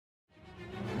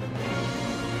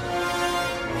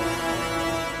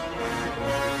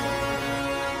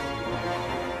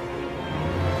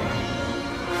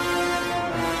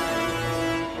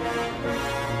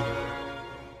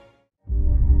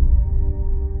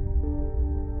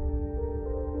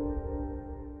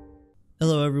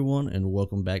Hello, everyone, and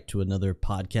welcome back to another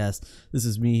podcast. This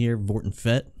is me here, Vorten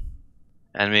Fett.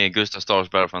 And me, Gustav stars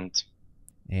Battlefront.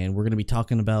 And we're going to be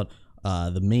talking about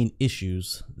the main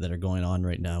issues that are going on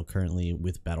right now currently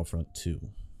with Battlefront 2.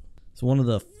 So one of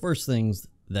the first things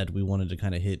that we wanted to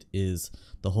kind of hit is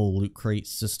the whole loot crate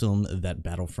system that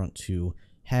Battlefront 2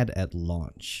 had at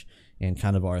launch, and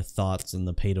kind of our thoughts on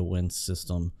the pay-to-win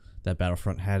system that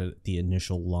Battlefront had at the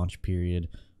initial launch period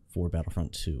for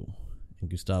Battlefront 2. And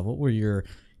Gustav, what were your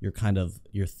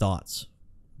thoughts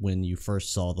when you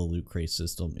first saw the loot crate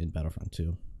system in Battlefront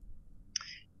 2?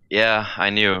 Yeah, I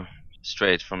knew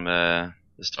straight from the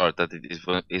start that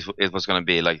it was going to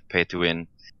be like pay to win,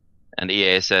 and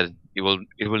EA said it will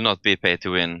not be pay to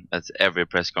win at every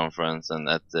press conference and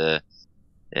at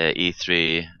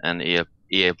E3 and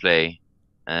EA Play,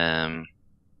 and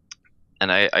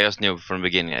I just knew from the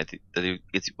beginning that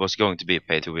it was going to be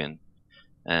pay to win.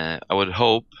 I would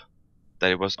hope that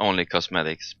it was only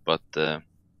cosmetics, but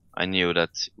I knew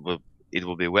that it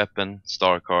will be weapon,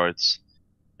 star cards,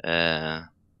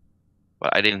 but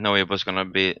I didn't know it was gonna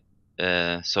be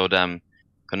so damn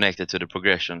connected to the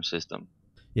progression system.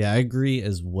 Yeah, I agree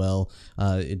as well.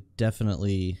 It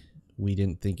definitely, we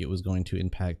didn't think it was going to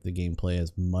impact the gameplay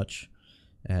as much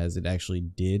as it actually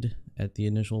did at the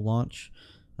initial launch.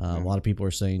 A lot of people are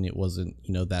saying it wasn't,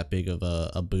 that big of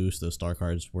a boost. Those star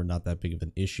cards were not that big of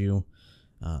an issue.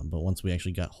 But once we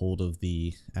actually got hold of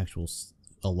the actual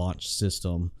launch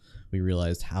system, we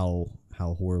realized how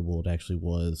horrible it actually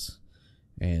was,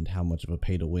 and how much of a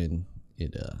pay to win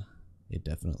it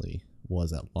definitely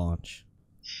was at launch.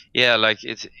 Yeah, like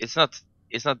it's not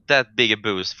that big a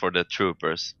boost for the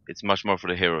troopers. It's much more for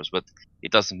the heroes, but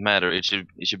it doesn't matter. It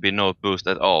should be no boost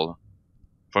at all.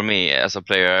 For me as a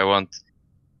player, I want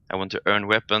to earn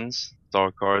weapons,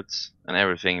 star cards, and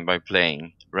everything by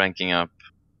playing, ranking up,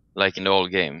 like in the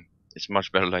old game. It's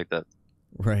much better like that.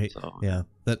 Right. So, yeah.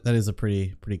 That is a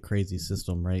pretty crazy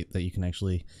system, right? That you can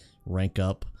actually rank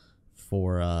up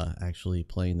for actually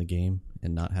playing the game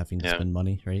and not having to spend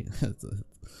money, right? I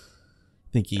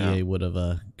think EA would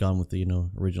have gone with the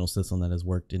original system that has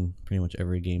worked in pretty much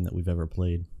every game that we've ever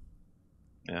played.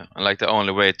 Yeah, and like the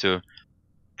only way to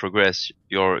progress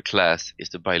your class is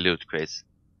to buy loot crates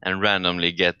and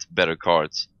randomly get better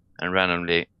cards and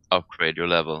randomly upgrade your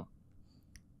level.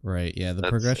 Right. Yeah. The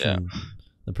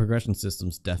progression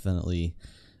system's definitely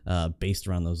based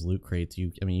around those loot crates.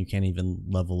 You can't even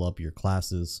level up your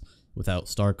classes without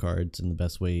star cards, and the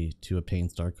best way to obtain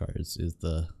star cards is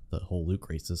the whole loot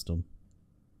crate system.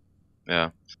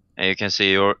 Yeah, and you can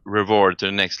see your reward to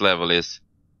the next level is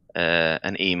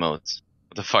an emote.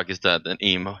 What the fuck is that? An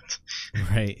emote?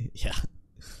 Right. Yeah.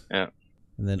 Yeah.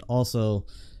 And then also,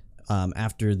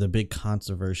 after the big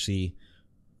controversy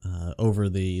over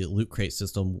the loot crate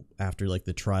system, after like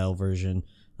the trial version,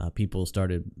 people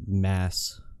started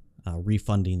mass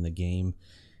refunding the game,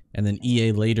 and then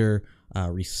EA later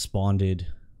responded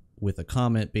with a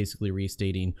comment basically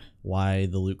restating why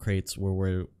the loot crates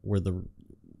were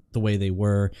the way they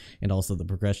were, and also the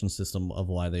progression system of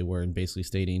why they were, and basically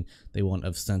stating they want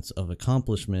a sense of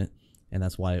accomplishment, and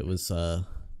that's why it was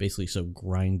basically so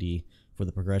grindy for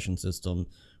the progression system,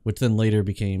 which then later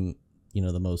became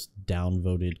the most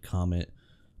downvoted comment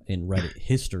in Reddit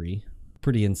history.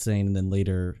 Pretty insane. And then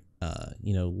later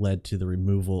led to the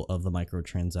removal of the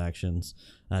microtransactions.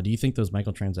 Do you think those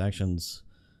microtransactions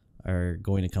are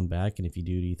going to come back? And if you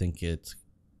do you think it's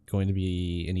going to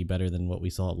be any better than what we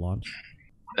saw at launch?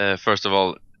 First of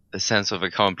all, a sense of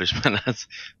accomplishment. that's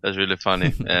really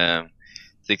funny.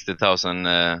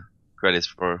 60,000 credits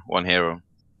for one hero.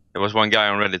 There was one guy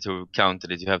on Reddit who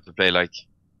counted it. You have to play like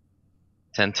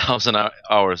 10,000 hours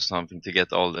or something to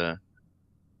get all the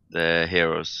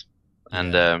heroes,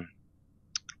 and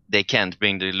they can't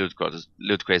bring the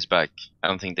loot crates back. I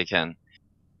don't think they can,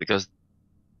 because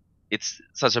it's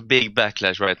such a big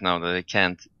backlash right now that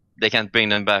they can't bring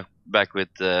them back with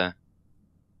the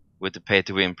pay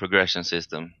to win progression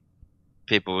system.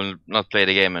 People will not play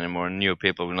the game anymore. New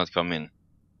people will not come in,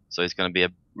 so it's going to be a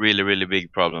really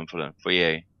big problem for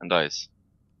EA and DICE.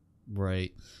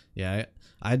 Right. Yeah.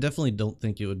 I definitely don't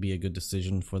think it would be a good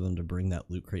decision for them to bring that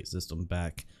loot crate system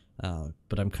back.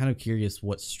 But I'm kind of curious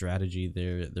what strategy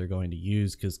they're going to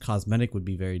use, because cosmetic would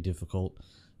be very difficult,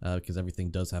 because everything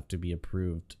does have to be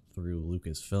approved through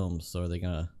Lucasfilm. So they're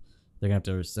gonna have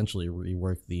to essentially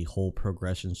rework the whole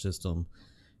progression system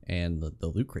and the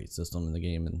loot crate system in the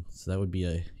game, and so that would be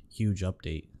a huge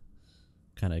update.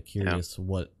 Kind of curious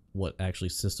what actually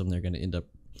system they're going to end up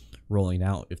rolling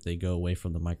out if they go away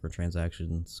from the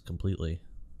microtransactions completely.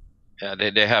 Yeah,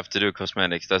 they have to do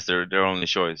cosmetics. That's their only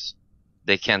choice.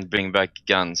 They can't bring back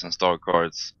guns and star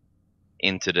cards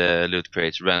into the loot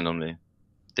crates randomly.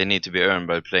 They need to be earned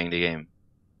by playing the game.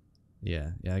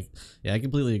 Yeah, I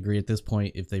completely agree. At this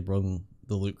point, if they brought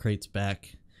the loot crates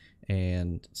back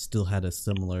and still had a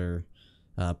similar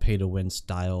pay-to-win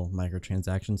style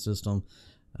microtransaction system,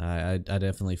 I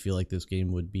definitely feel like this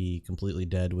game would be completely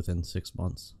dead within 6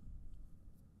 months.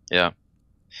 Yeah,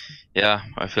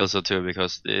 I feel so too,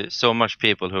 because there's so much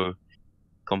people who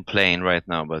complain right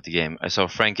now about the game. I saw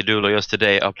Frankie Dulo just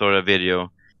today upload a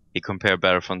video. He compared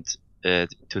Battlefront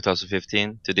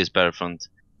 2015 to this Battlefront,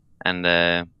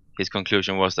 and his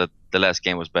conclusion was that the last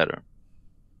game was better.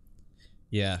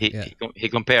 Yeah, he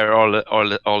compared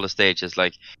all the stages,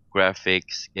 like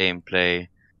graphics, gameplay,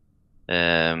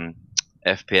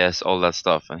 FPS, all that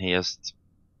stuff, and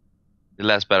the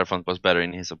last Battlefront was better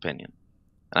in his opinion.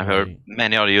 And I've heard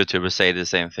many other YouTubers say the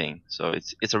same thing. So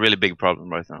it's a really big problem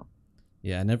right now.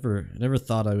 Yeah, I never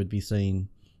thought I would be saying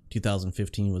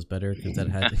 2015 was better, because that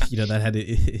had that had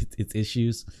its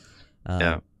issues.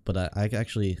 Yeah. But I could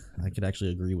actually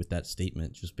agree with that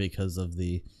statement, just because of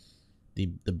the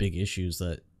big issues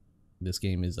that this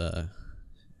game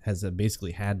has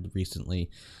basically had recently.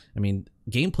 I mean,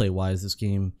 gameplay wise, this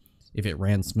game, if it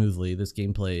ran smoothly, this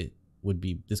game would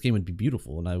be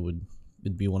beautiful, and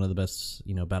it'd be one of the best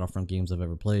Battlefront games I've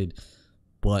ever played.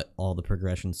 But all the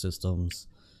progression systems,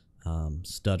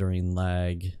 stuttering,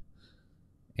 lag,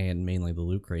 and mainly the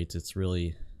loot crates, it's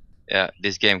really... Yeah,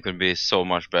 this game could be so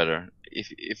much better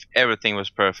if everything was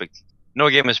perfect. No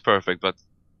game is perfect, but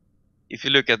if you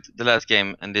look at the last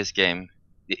game and this game,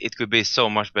 it could be so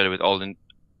much better with all the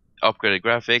upgraded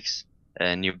graphics,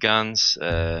 new guns,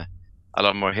 a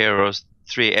lot more heroes,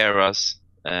 3 eras,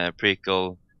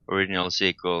 prequel, original,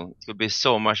 sequel. It could be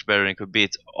so much better, and it could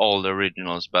beat all the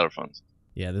originals Battlefront.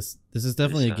 Yeah, this is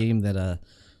definitely a game that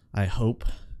I hope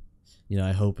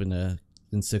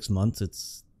in 6 months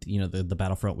it's the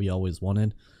Battlefront we always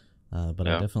wanted. But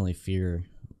I definitely fear,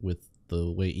 with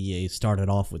the way EA started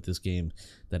off with this game,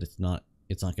 that it's not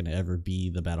going to ever be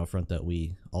the Battlefront that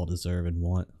we all deserve and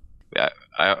want. Yeah,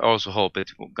 I also hope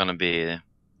it's gonna be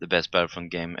the best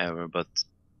Battlefront game ever, but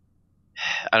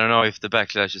I don't know if the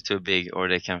backlash is too big or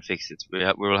they can fix it. We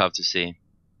will have to see.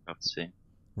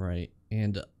 Right.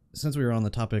 And since we were on the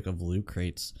topic of loot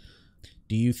crates,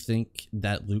 do you think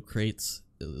that loot crates,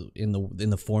 in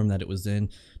the form that it was in,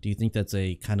 do you think that's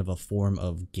a kind of a form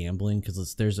of gambling?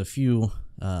 Because there's a few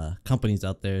companies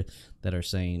out there that are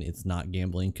saying it's not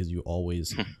gambling, because you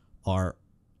always are,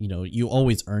 you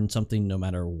always earn something no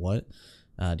matter what.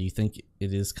 Do you think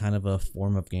it is kind of a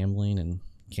form of gambling, and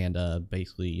can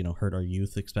basically hurt our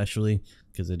youth, especially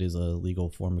because it is a legal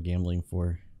form of gambling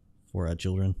for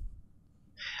children?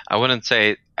 I wouldn't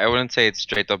say it's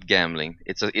straight up gambling.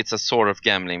 It's a sort of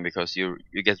gambling, because you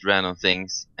get random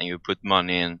things and you put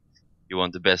money in. You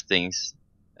want the best things.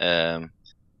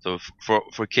 So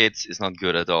for kids, it's not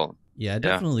good at all. Yeah, I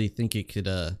definitely think it could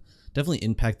definitely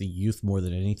impact the youth more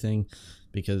than anything,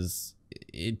 because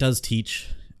it does teach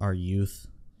our youth.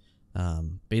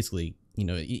 Basically,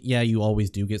 you always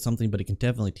do get something, but it can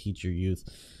definitely teach your youth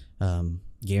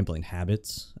gambling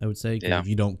habits, I would say. If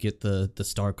you don't get the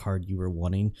star card you were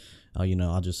wanting,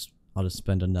 I'll just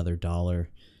spend another $1,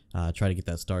 try to get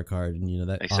that star card, and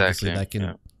that obviously that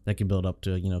can build up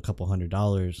to a couple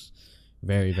 $100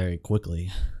 very, very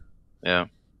quickly. Yeah,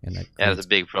 and that's a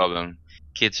big problem.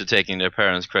 Kids are taking their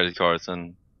parents' credit cards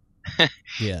and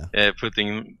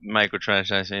putting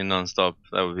microtransactions in non-stop.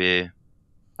 That would be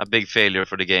a big failure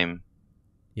for the game.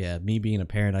 Yeah, me being a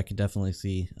parent, I could definitely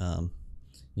see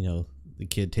the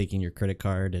kid taking your credit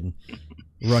card and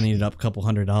running it up a couple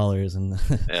 $100, and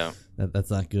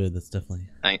that's not good. That's definitely...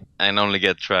 I only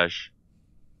get trash.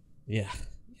 Yeah,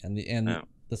 and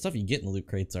the stuff you get in the loot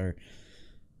crates are,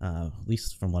 at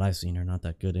least from what I've seen, are not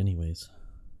that good anyways.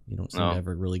 You don't seem to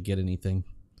ever really get any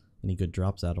good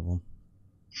drops out of them.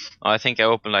 I think I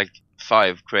opened like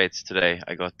 5 crates today.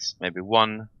 I got maybe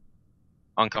 1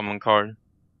 uncommon card.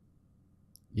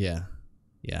 Yeah,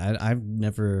 I've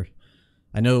never...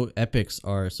 I know epics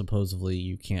are supposedly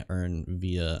you can't earn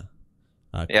via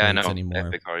crates anymore.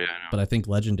 Epic card, but I think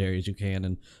legendaries you can,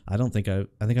 and I think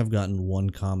I've gotten 1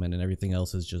 common, and everything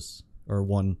else is just, or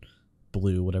 1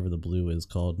 blue, whatever the blue is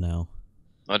called now.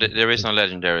 Oh, there is no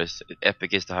legendaries.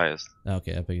 Epic is the highest.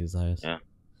 Okay, epic is the highest. Yeah.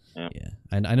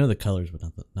 I know the colors, but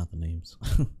not the names.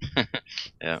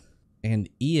 Yeah. And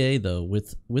EA, though,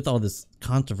 with all this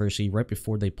controversy right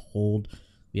before they pulled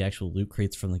the actual loot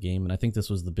crates from the game, and I think this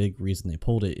was the big reason they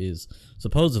pulled it, is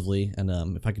supposedly, and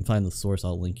if I can find the source,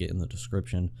 I'll link it in the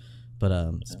description, but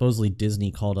supposedly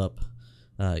Disney called up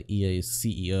EA's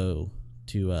CEO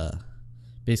to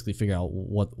basically figure out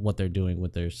what they're doing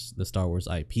with the Star Wars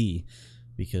IP,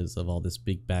 because of all this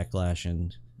big backlash,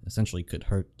 and essentially could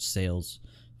hurt sales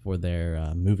for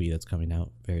their movie that's coming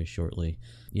out very shortly.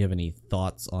 You have any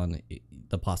thoughts on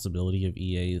the possibility of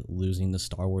EA losing the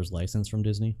Star Wars license from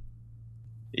Disney?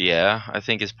 Yeah, I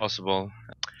think it's possible.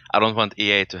 I don't want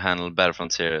EA to handle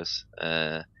Battlefront series.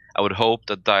 I would hope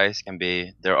that DICE can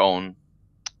be their own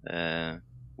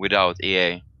without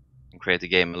EA and create a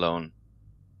game alone.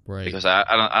 Right. Because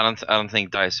I don't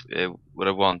think DICE would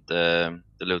have want the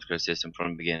loot crate system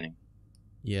from the beginning.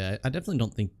 Yeah, I definitely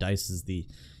don't think DICE is the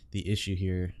issue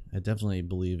here. I definitely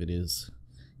believe it is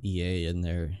EA and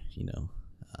their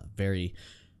very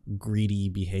greedy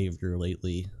behavior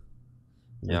lately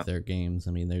with their games.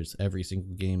 I mean, there's every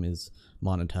single game is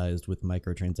monetized with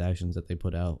microtransactions that they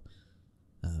put out,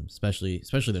 especially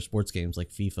their sports games like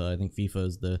FIFA. I think FIFA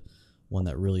is the one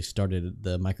that really started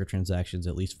the microtransactions,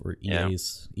 at least for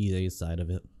EA's side of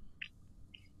it.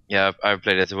 Yeah, I've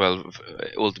played it as well.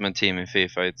 Ultimate Team in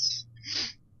FIFA,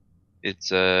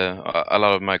 it's a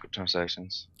lot of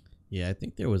microtransactions. Yeah, I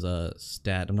think there was a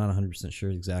stat. I'm not 100%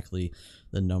 sure exactly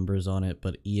the numbers on it,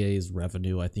 but EA's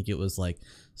revenue, I think it was like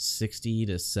 60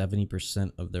 to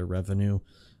 70% of their revenue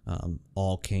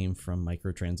all came from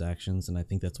microtransactions, and I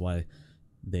think that's why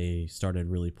they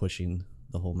started really pushing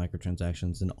the whole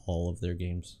microtransactions in all of their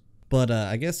games. But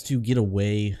I guess to get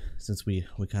away, since we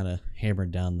kind of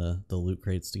hammered down the loot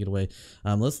crates, to get away,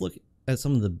 let's look at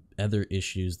some of the other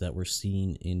issues that we're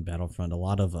seeing in Battlefront. A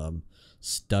lot of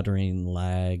stuttering,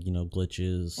 lag,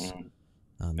 glitches.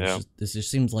 This just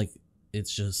seems like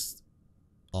it's just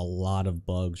a lot of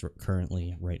bugs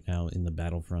currently right now in the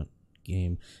Battlefront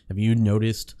game. Have you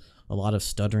noticed a lot of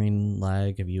stuttering,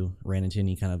 lag? Have you ran into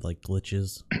any kind of like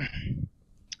glitches?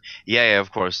 Yeah,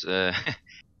 of course.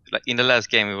 Like in the last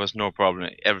game, it was no problem.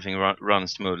 Everything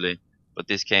runs smoothly. But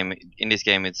in this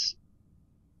game, it's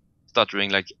stuttering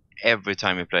like every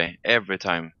time you play. Every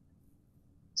time.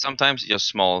 Sometimes it's just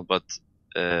small, but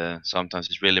sometimes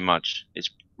it's really much. It's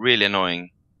really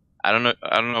annoying. I don't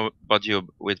know about you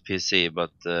with PC,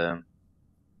 but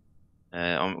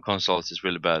on consoles it's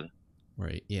really bad.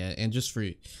 Right. Yeah, and just for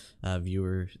the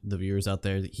viewers out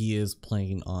there, he is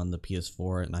playing on the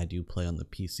PS4 and I do play on the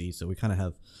PC, so we kind of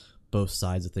have both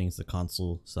sides of things, the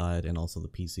console side and also the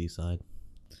PC side.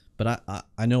 But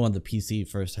I know on the PC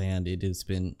firsthand, it's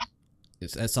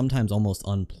sometimes almost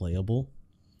unplayable.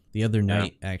 The other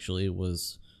night actually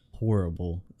was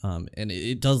horrible, and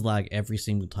it does lag every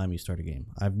single time you start a game.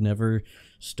 I've never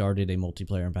started a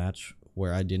multiplayer match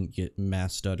where I didn't get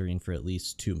mass stuttering for at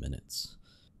least 2 minutes.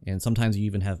 And sometimes you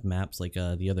even have maps like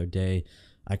the other day,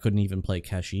 I couldn't even play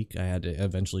Kashyyyk. I had to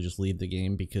eventually just leave the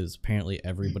game because apparently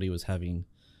everybody was having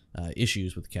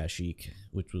issues with Kashyyyk,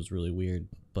 which was really weird.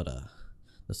 But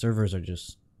the servers are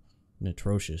just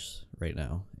atrocious right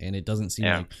now, and it doesn't seem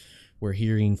like we're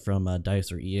hearing from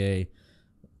DICE or EA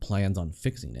plans on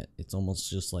fixing it. It's almost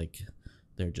just like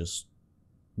they're just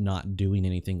not doing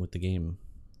anything with the game.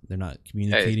 They're not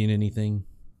communicating anything.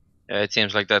 It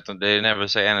seems like that. They never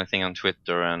say anything on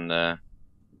Twitter, and I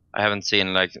haven't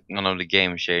seen like none of the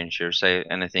game changers say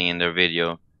anything in their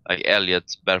video. Like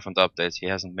Elliot's Battlefront updates, he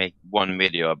hasn't made one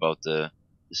video about the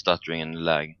stuttering and the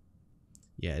lag.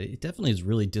 Yeah, it definitely is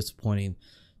really disappointing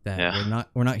that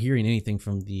we're not hearing anything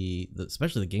from the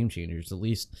especially the game changers. At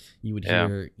least you would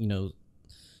hear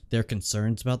their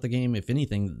concerns about the game. If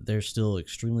anything, they're still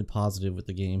extremely positive with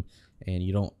the game, and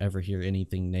you don't ever hear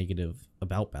anything negative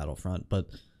about Battlefront. But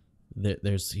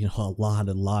there's a lot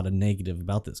of negative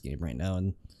about this game right now,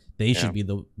 and they should be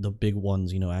the big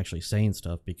ones actually saying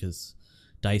stuff, because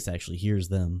DICE actually hears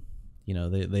them.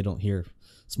 They don't hear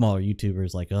smaller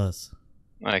YouTubers like us.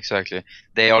 Exactly.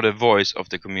 They are the voice of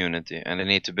the community, and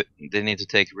they need to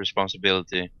take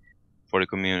responsibility for the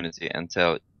community and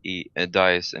tell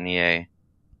DICE and EA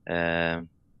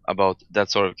about that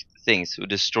sort of things who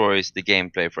destroys the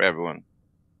gameplay for everyone.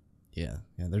 Yeah,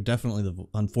 they're definitely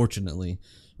unfortunately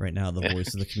right now the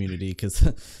voice of the community, because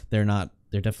they're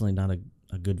definitely not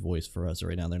a good voice for us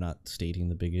right now. They're not stating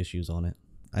the big issues on it.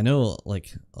 I know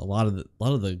like a lot of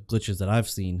the glitches that I've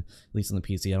seen, at least on the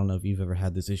PC. I don't know if you've ever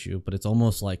had this issue, but it's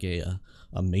almost like a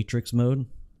Matrix mode,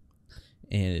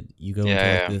 and you go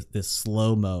into like this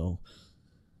slow-mo,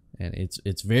 and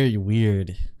it's very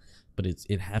weird, but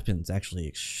it happens actually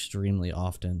extremely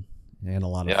often, and a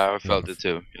lot of I felt it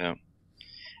too.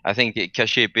 I think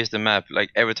Kashyyyk is the map. Like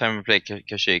every time we play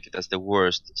Kashyyyk, that's the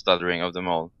worst stuttering of them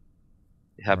all.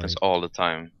 It happens all the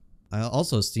time.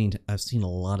 I've seen a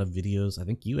lot of videos. I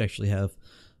think you actually have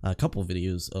a couple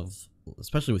videos of,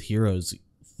 especially with heroes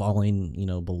falling,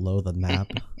 below the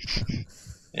map.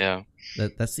 Yeah.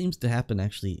 That seems to happen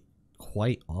actually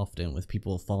quite often, with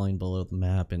people falling below the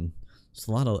map and Just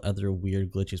a lot of other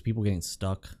weird glitches. People getting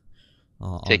stuck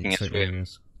Taking on a certain swim.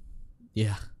 areas.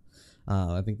 Yeah.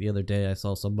 I think the other day I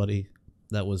saw somebody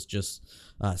that was just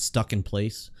stuck in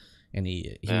place, and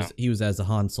he was as a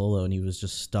Han Solo, and he was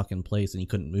just stuck in place, and he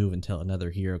couldn't move until another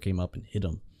hero came up and hit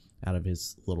him out of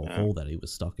his little hole that he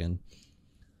was stuck in.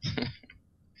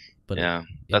 But yeah,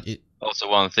 that's also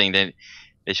one thing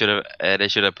they should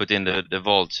have put in the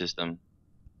vault system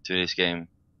to this game,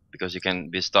 because you can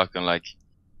be stuck on like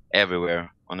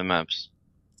everywhere on the maps.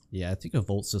 Yeah, I think a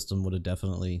vault system would have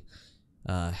definitely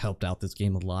helped out this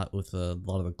game a lot with a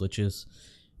lot of the glitches,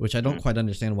 which I don't quite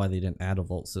understand why they didn't add a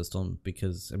vault system,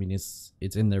 because I mean it's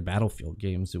in their Battlefield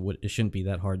games. It shouldn't be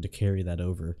that hard to carry that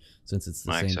over, since it's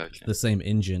the same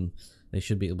engine. They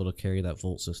should be able to carry that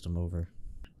vault system over.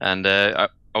 And I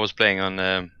was playing on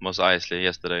Mos Eisley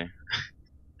yesterday.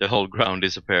 The whole ground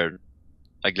disappeared.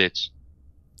 A glitch.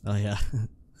 Oh yeah.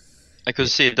 I could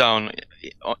see down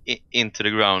into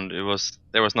the ground. There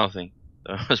was nothing.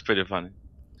 It was pretty funny.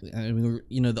 I mean,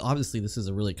 you know, obviously this is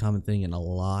a really common thing, and a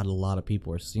lot of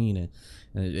people are seeing it.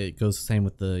 And it goes the same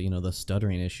with the the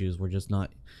stuttering issues. We're just not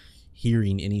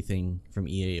hearing anything from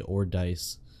EA or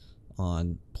DICE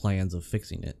on plans of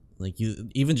fixing it. Like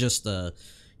even just a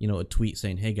tweet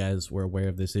saying, "Hey guys, we're aware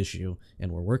of this issue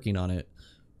and we're working on it,"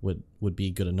 would be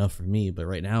good enough for me. But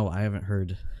right now, I haven't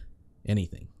heard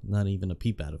anything, not even a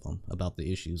peep out of them about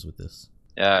the issues with this.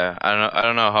 Yeah, I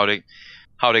don't know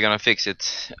how they're gonna fix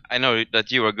it. I know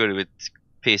that you are good with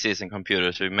PCs and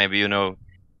computers, so maybe you know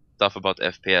stuff about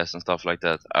FPS and stuff like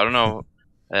that. I don't know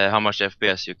how much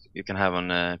FPS you can have on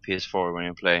PS4 when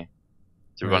you play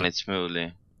to run it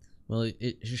smoothly. Well,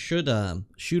 it should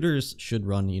shooters should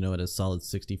run at a solid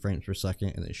 60 frames per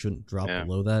second, and it shouldn't drop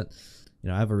below that.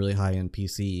 I have a really high-end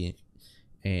PC,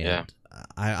 and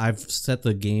I've set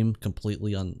the game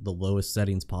completely on the lowest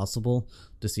settings possible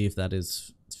to see if that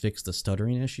is fixed the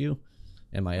stuttering issue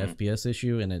and my FPS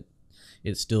issue, and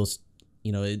it still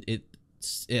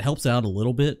it helps out a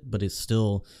little bit, but it's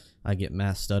still, I get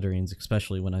mass stutterings,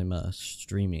 especially when I'm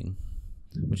streaming,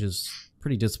 which is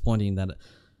pretty disappointing that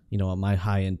my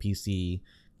high-end PC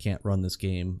can't run this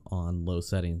game on low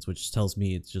settings, which tells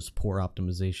me it's just poor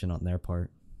optimization on their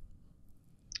part.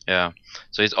 Yeah,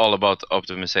 so it's all about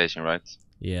optimization, right?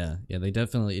 Yeah, they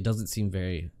definitely, it doesn't seem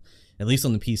very, at least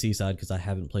on the PC side, because I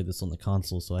haven't played this on the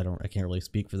console, so I can't really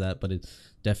speak for that, but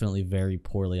it's definitely very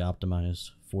poorly optimized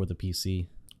for the PC.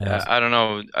 I don't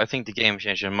know, I think the Game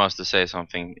Changer must say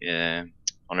something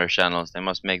on their channels. They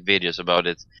must make videos about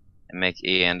it and make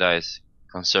EA and DICE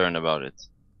concerned about it.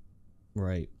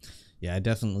 Right. Yeah, I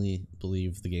definitely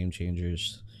believe the Game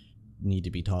Changers need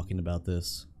to be talking about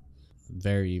this.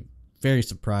 Very, very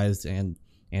surprised and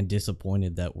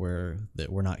disappointed that we're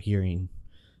not hearing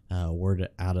word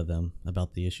out of them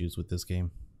about the issues with this game.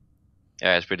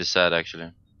 Yeah, it's pretty sad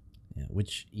actually. Yeah,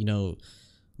 which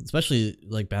especially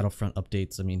like Battlefront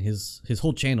updates. I mean, his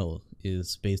whole channel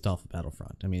is based off of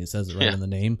Battlefront. I mean, it says it right in the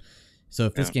name. So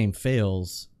if this game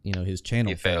fails, his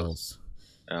channel fails.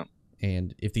 Yeah.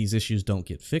 And if these issues don't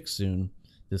get fixed soon,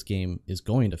 this game is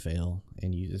going to fail.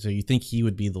 And so you think he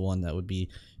would be the one that would be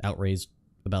outraged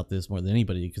about this more than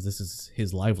anybody, because this is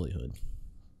his livelihood.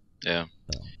 Yeah.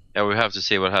 So. Yeah, we have to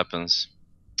see what happens.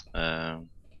 I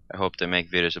hope they make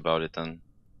videos about it, and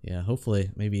yeah, hopefully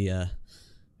maybe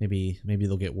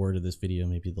they'll get word of this video.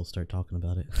 Maybe they'll start talking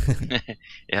about it.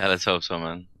 Yeah, let's hope so,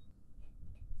 man.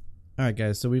 All right,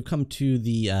 guys, so we've come to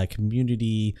the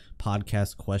community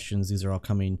podcast questions. These are all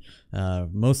coming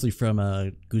mostly from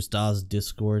Gustav's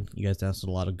Discord. You guys asked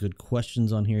a lot of good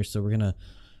questions on here, so we're going to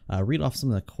read off some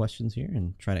of the questions here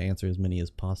and try to answer as many as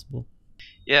possible.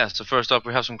 Yeah, so first up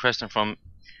we have some questions from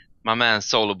my man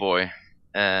Solo Boy.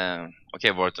 Okay,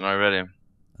 Vorten, are you ready?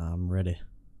 I'm ready.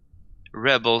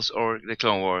 Rebels or the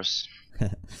Clone Wars?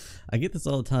 I get this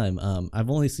all the time. I've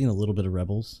only seen a little bit of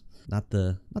Rebels. Not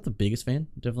the biggest fan.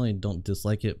 Definitely don't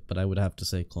dislike it, but I would have to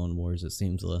say Clone Wars. It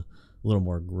seems a little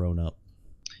more grown up.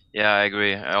 Yeah, I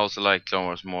agree. I also like Clone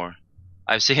Wars more.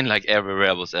 I've seen like every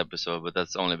Rebels episode, but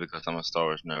that's only because I'm a Star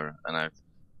Wars nerd, and I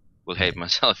will hate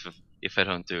myself if I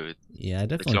don't do it. Yeah, I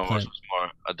definitely. The Clone Wars was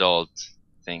more adult,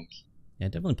 I think. Yeah, I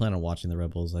definitely plan on watching the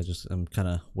Rebels. I'm kind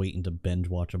of waiting to binge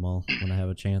watch them all when I have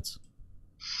a chance.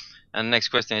 And the next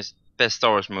question is best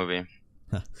Star Wars movie.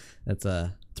 It's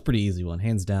a pretty easy one,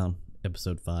 hands down.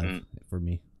 Episode 5 for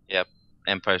me. Yep,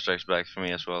 Empire Strikes Back for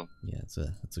me as well. Yeah, it's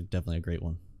definitely a great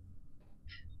one.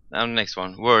 Now the next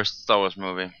one, worst Star Wars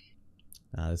movie.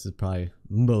 This is probably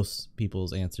most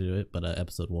people's answer to it, but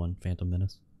Episode 1, Phantom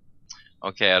Menace.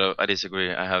 Okay, I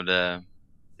disagree. I have the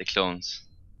clones.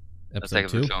 Episode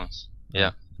 2? The clones.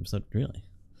 Yeah. Episode, really?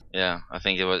 Yeah, I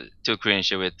think it was too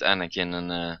cringy with Anakin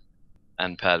and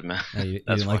and Padme. You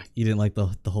That's didn't why. like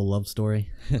the whole love story.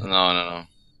 No.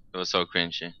 It was so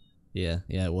cringy. Yeah,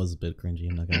 it was a bit cringy.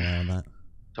 I'm not gonna lie on that.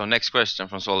 So next question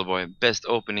from Solar Boy: best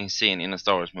opening scene in a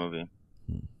Star Wars movie?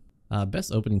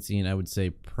 Best opening scene, I would say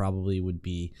probably would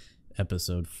be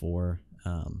Episode 4,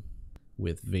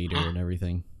 with Vader and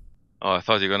everything. Oh, I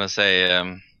thought you were gonna say.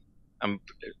 I'm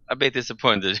a bit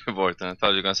disappointed, Vorten. I thought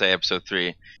you were gonna say Episode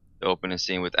 3, the opening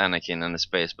scene with Anakin and the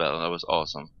space battle. That was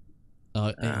awesome.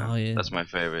 Oh yeah, that's my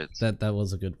favorite. That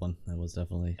was a good one. That was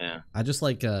definitely. Yeah. I just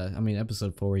like. I mean,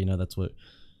 Episode 4. That's what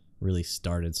really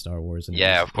started Star Wars. And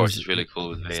yeah, of course, it's really cool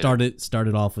with Vader.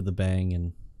 Started off with a bang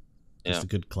and just a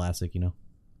good classic.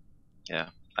 Yeah,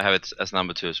 I have it as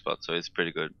number 2 spot, so it's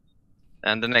pretty good.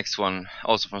 And the next one,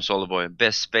 also from Solar Boy: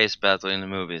 best space battle in the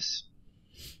movies.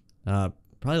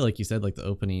 Probably like you said, like the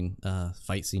opening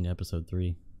fight scene, Episode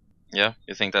 3. Yeah,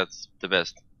 you think that's the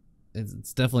best?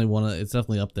 It's definitely it's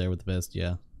definitely up there with the best.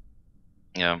 Yeah.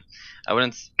 Yeah, I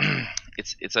wouldn't.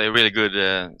 it's a really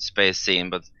good space scene,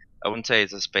 but I wouldn't say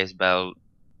it's a space battle.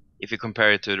 If you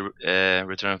compare it to the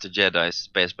Return of the Jedi,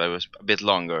 space battle was a bit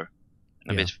longer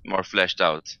and a bit more fleshed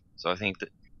out. So I think that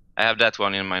I have that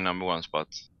one in my number 1 spot.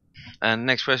 And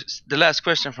next question, the last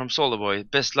question from Solar Boy: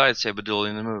 best lightsaber duel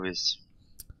in the movies.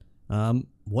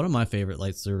 One of my favorite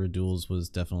lightsaber duels was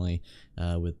definitely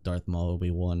with Darth Maul,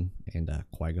 Obi-Wan, and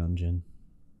Qui-Gon Jinn.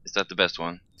 Is that the best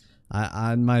one?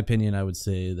 In my opinion, I would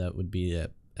say that would be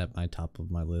at my top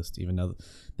of my list. Even though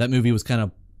that movie was kind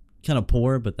of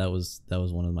poor, but that was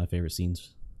one of my favorite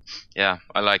scenes. Yeah,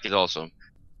 I like it also.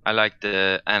 I like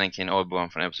the Anakin Obi-Wan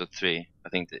from Episode 3. I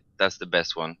think that's the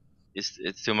best one.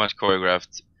 It's too much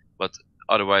choreographed, but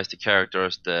otherwise the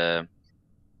characters,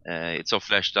 it's so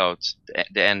fleshed out.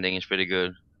 The ending is pretty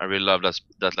good. I really love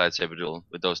that lightsaber duel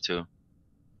with those two.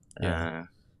 And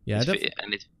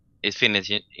it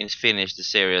finished the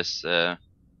series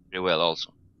pretty well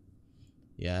also.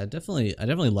 Yeah, I definitely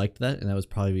liked that, and that was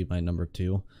probably my number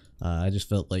 2. I just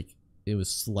felt like it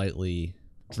was slightly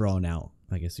drawn out,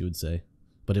 I guess you would say,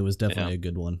 but it was definitely a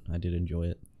good one. I did enjoy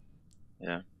it.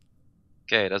 Yeah.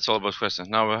 Okay, that's all about questions.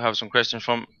 Now we'll have some questions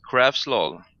from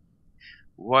Craftslol.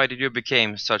 Why did you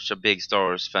become such a big Star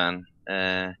Wars fan?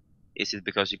 Is it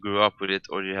because you grew up with it,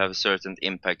 or do you have a certain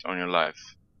impact on your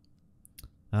life?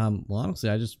 Well, honestly,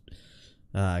 I just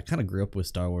I kind of grew up with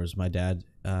Star Wars. My dad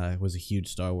was a huge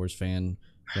Star Wars fan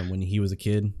from when he was a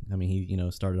kid. I mean,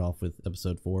 he started off with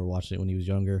Episode 4, watched it when he was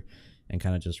younger, and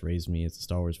kind of just raised me as a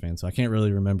Star Wars fan. So I can't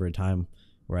really remember a time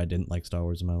where I didn't like Star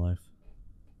Wars in my life.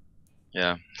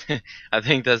 Yeah, I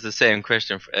think that's the same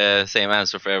question, same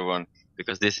answer for everyone,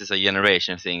 because this is a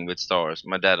generation thing with Star Wars.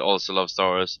 My dad also loves Star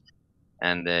Wars,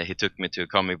 and he took me to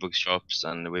comic book shops,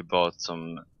 and we bought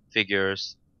some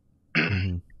figures,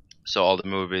 saw all the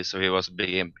movies, so he was a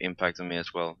big impact on me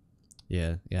as well.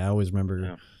 Yeah, I always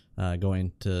remember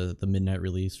going to the midnight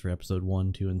release for Episode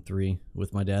 1, 2, and 3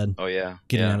 with my dad. Oh yeah,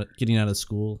 getting out of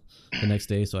school the next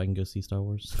day so I can go see Star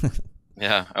Wars.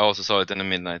 Yeah, I also saw it in the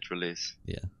midnight release.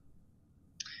 Yeah.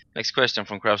 Next question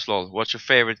from Crabslol. What's your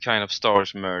favorite kind of Star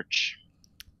Wars merch?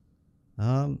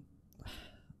 I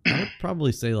would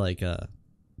probably say like the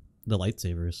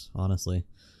lightsabers, honestly.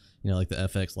 Like the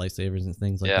FX lightsabers and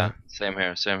things like that.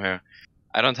 Yeah, same here.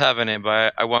 I don't have any,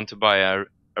 but I want to buy a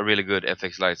really good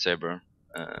FX lightsaber.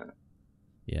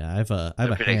 Yeah, I have a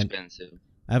expensive.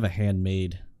 I have a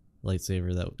handmade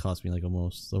lightsaber that would cost me like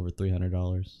almost over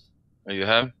 $300. Oh, you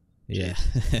have? Yeah.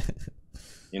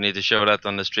 You need to show that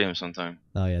on the stream sometime.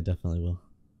 Oh yeah, definitely will.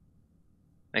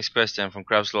 Next question from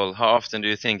Crabslol. How often do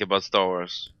you think about Star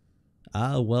Wars?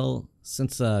 Well,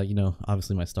 since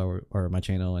obviously my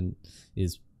channel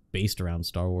is based around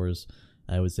Star Wars,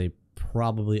 I would say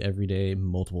probably every day,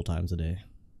 multiple times a day.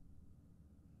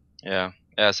 Yeah,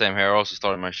 same here. I also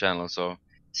started my channel, so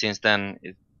since then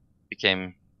it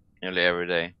became nearly every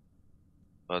day.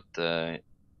 But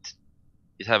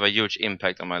it have a huge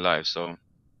impact on my life, so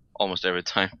almost every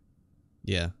time.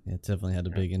 Yeah, it definitely had a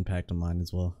big impact on mine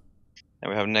as well. And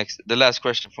we have the last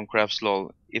question from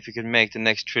Crabslol. If you could make the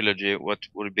next trilogy, what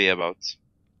would it be about?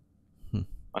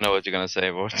 I know what you're gonna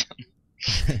say, Vorten.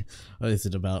 What is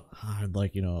it about? I'd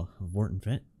like, Vorten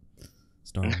Fett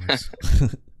Star Wars.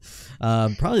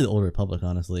 Probably the Old Republic,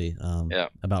 honestly.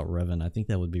 About Revan. I think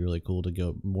that would be really cool to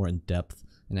go more in depth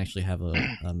and actually have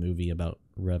a movie about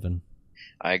Revan.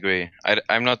 I agree.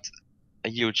 I'm not a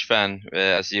huge fan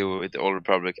as you with the Old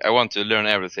Republic. I want to learn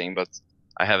everything, but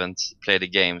I haven't played the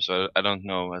game, so I don't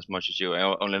know as much as you.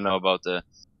 I only know about the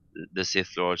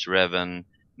Sith Lords, Revan,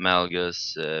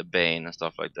 Malgus, Bane, and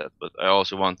stuff like that. But I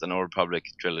also want an Old Republic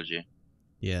trilogy.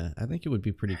 Yeah, I think it would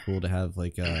be pretty cool to have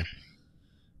like a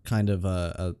kind of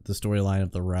the storyline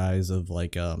of the rise of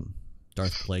like Darth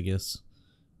Darth Plagueis,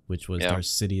 which was Yeah. Darth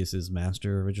Sidious's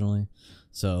master originally.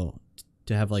 So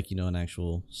to have like, you know, an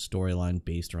actual storyline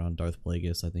based around Darth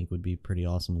Plagueis, I think would be pretty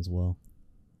awesome as well.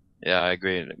 Yeah, I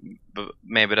agree. But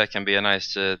maybe that can be a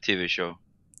nice TV show.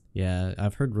 Yeah,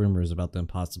 I've heard rumors about them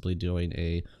possibly doing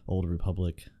a Old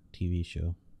Republic TV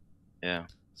show. Yeah.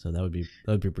 So that would be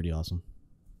pretty awesome.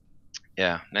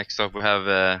 Yeah. Next up, we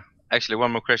have actually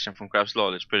one more question from Crab's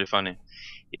Law. It's pretty funny.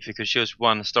 If you could choose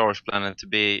one Star Wars planet to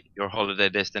be your holiday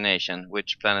destination,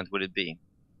 which planet would it be?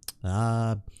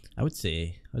 I would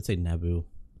say Naboo.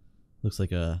 Looks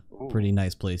like a pretty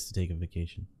nice place to take a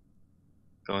vacation.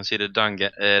 Go and see the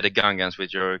Gungans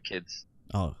with your kids.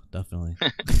 Oh, definitely.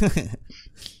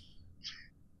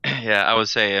 Yeah, I would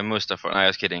say Mustafar. No, I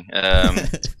was kidding.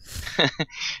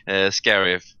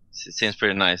 Scary. It seems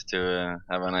pretty nice to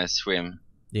have a nice swim.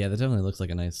 Yeah, that definitely looks like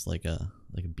a nice like a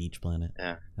beach planet.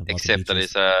 Yeah, Have lots of except that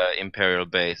beaches. it's a Imperial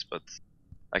base, but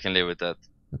I can live with that.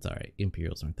 That's all right.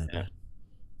 Imperials aren't that Yeah.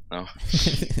 bad.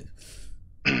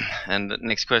 No. And the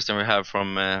next question we have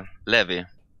from Levi.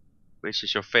 Which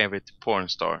is your favorite porn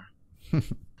star?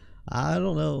 I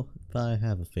don't know if I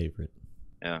have a favorite.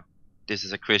 Yeah. This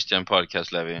is a Christian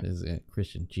podcast, Levi. Is it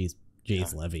Christian? Jay's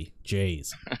Levy.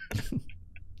 Jay's.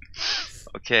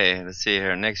 Okay, let's see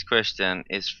here. Next question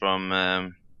is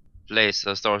from Blaze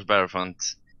Star Wars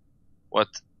Battlefront. What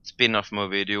spin-off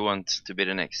movie do you want to be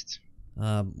the next?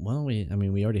 Well, we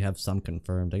already have some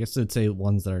confirmed. I guess I'd say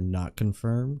ones that are not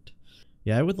confirmed.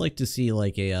 Yeah, I would like to see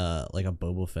like a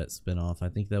Boba Fett spinoff. I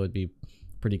think that would be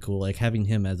pretty cool. Like having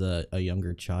him as a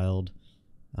younger child.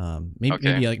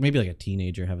 Maybe like a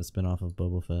teenager have a spinoff of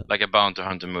Boba Fett. Like a bounty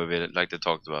hunter movie, like they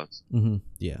talked about.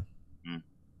 Yeah.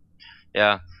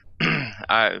 Yeah.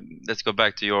 Let's go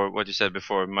back to what you said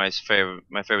before. My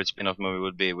favorite spin-off movie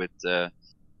would be with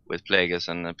Plagueis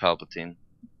and Palpatine.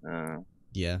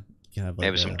 Yeah. You can have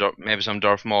like maybe some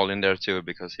Darth Maul in there too,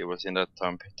 because he was in that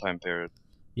time period.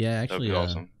 Yeah, actually, that'd be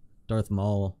awesome. Darth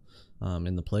Maul,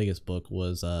 in the Plagueis book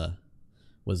was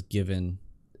given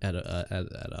at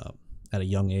a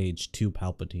young age to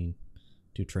Palpatine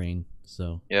to train.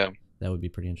 So yeah, that would be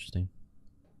pretty interesting.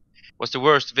 What's the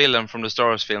worst villain from the Star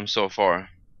Wars film so far?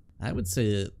 I would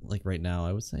say, like right now,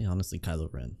 I would say honestly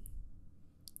Kylo Ren.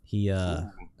 He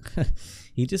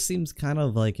he just seems kind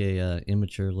of like a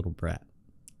immature little brat.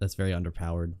 That's very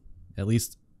underpowered. At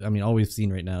least, I mean, all we've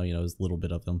seen right now, you know, is a little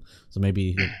bit of him. So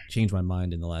maybe he'll change my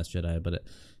mind in The Last Jedi. But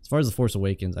as far as The Force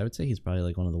Awakens, I would say he's probably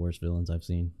like one of the worst villains I've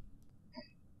seen.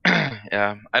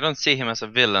 Yeah, I don't see him as a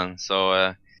villain,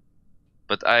 so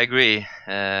but I agree.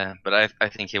 But I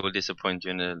think he will disappoint you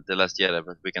in the Last Jedi.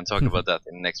 But we can talk about that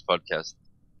in the next podcast.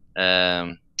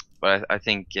 But I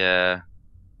think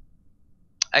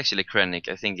actually Krennic,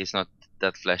 I think he's not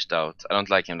that fleshed out. I don't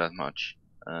like him that much.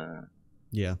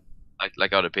 Yeah.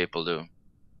 Like other people do.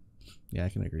 Yeah, I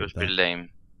can agree He with was that. pretty lame.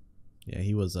 Yeah,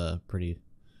 he was pretty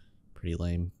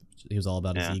lame. He was all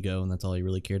about his ego, and that's all he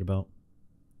really cared about.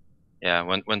 Yeah,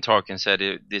 when Tarkin said,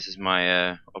 "This is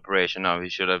my operation now," he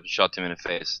should have shot him in the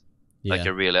face, like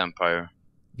a real Empire.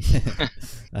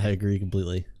 I agree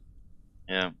completely.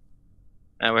 Yeah,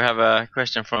 and we have a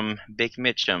question from Big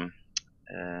Mitchum.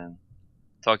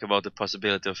 Talk about the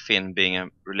possibility of Finn being a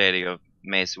relative of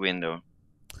Mace Windu.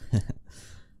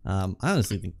 I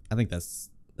honestly think that's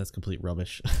complete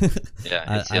rubbish.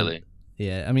 Yeah, it's silly.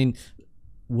 Yeah, I mean,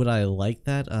 would I like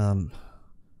that?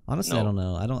 Honestly, no. I don't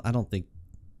know. I don't think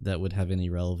that would have any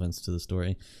relevance to the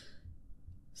story.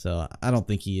 So I don't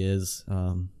think he is.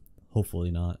 Hopefully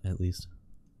not, at least.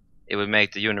 It would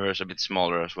make the universe a bit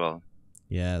smaller as well.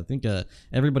 Yeah, I think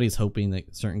everybody's hoping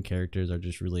that certain characters are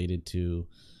just related to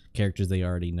characters they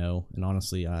already know. And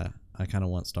honestly, I kind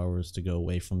of want Star Wars to go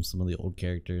away from some of the old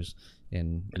characters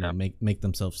and you know, make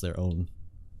themselves their own.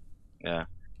 Yeah,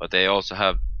 but they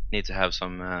also need to have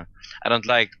some. I don't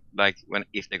like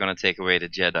if they're gonna take away the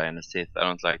Jedi and the Sith. I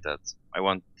don't like that. I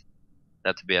want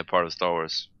that to be a part of Star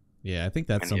Wars. Yeah, I think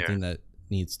that's something that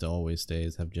needs to always stay,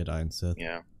 is have Jedi and Sith.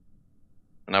 Yeah.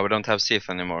 And now we don't have Sith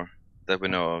anymore that we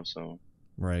know of, so.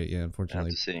 Right. Yeah.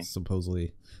 Unfortunately,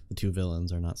 supposedly the two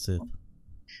villains are not Sith.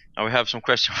 Now we have some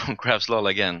questions from Crafts Lol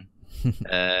again.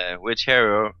 Which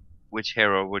hero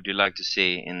would you like to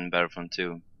see in Battlefront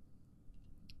 2?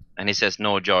 And he says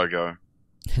no Jar Jar.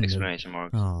 Exclamation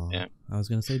mark. Oh, yeah. I was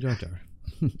gonna say Jar Jar.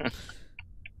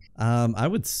 I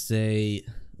would say,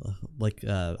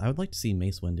 I would like to see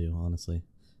Mace Windu. Honestly,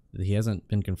 he hasn't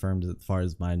been confirmed as far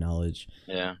as my knowledge.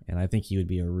 Yeah. And I think he would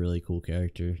be a really cool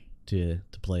character to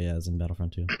play as in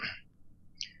Battlefront 2.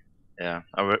 Yeah,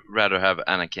 I would rather have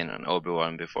Anakin and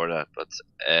Obi-Wan before that, but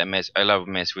I love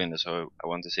Mace Windu, so I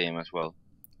want to see him as well.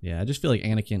 Yeah, I just feel like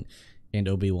Anakin and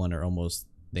Obi-Wan are almost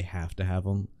they have to have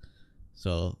them.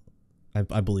 So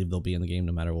I believe they'll be in the game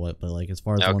no matter what. But like as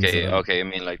far as Okay, ones okay, you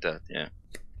mean like that, yeah.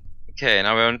 Okay,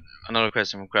 now we have another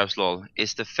question from CrabsLol.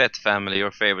 Is the Fett family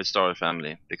your favorite Star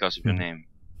family because of your name?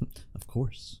 of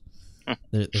course.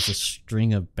 There's a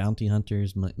string of bounty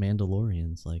hunters,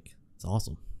 Mandalorians. Like, it's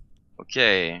awesome.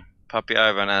 Okay, Puppy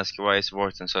Ivan asks, why is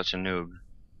Vorten such a noob?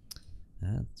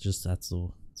 That's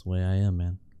the way I am,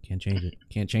 man. Can't change it.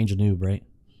 Can't change a noob, right?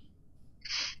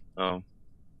 Oh.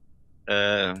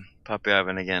 Puppy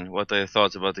Ivan again. What are your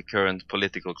thoughts about the current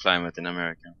political climate in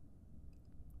America?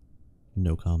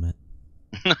 No comment.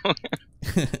 No.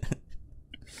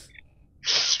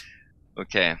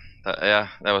 Okay. Yeah,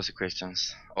 that was the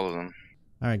questions. All of them.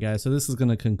 All right, guys. So this is going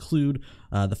to conclude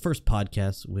the first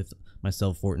podcast with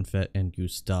myself, Vorten, Fett, and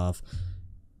Gustav.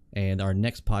 And our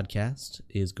next podcast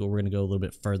is we're going to go a little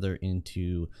bit further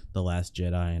into The Last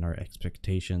Jedi and our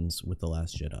expectations with The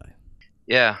Last Jedi.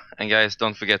 Yeah, and guys,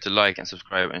 don't forget to like and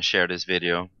subscribe and share this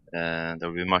video. That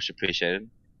would be much appreciated.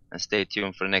 And stay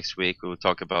tuned for next week. We will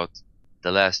talk about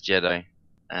The Last Jedi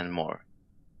and more.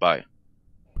 Bye.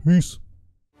 Peace.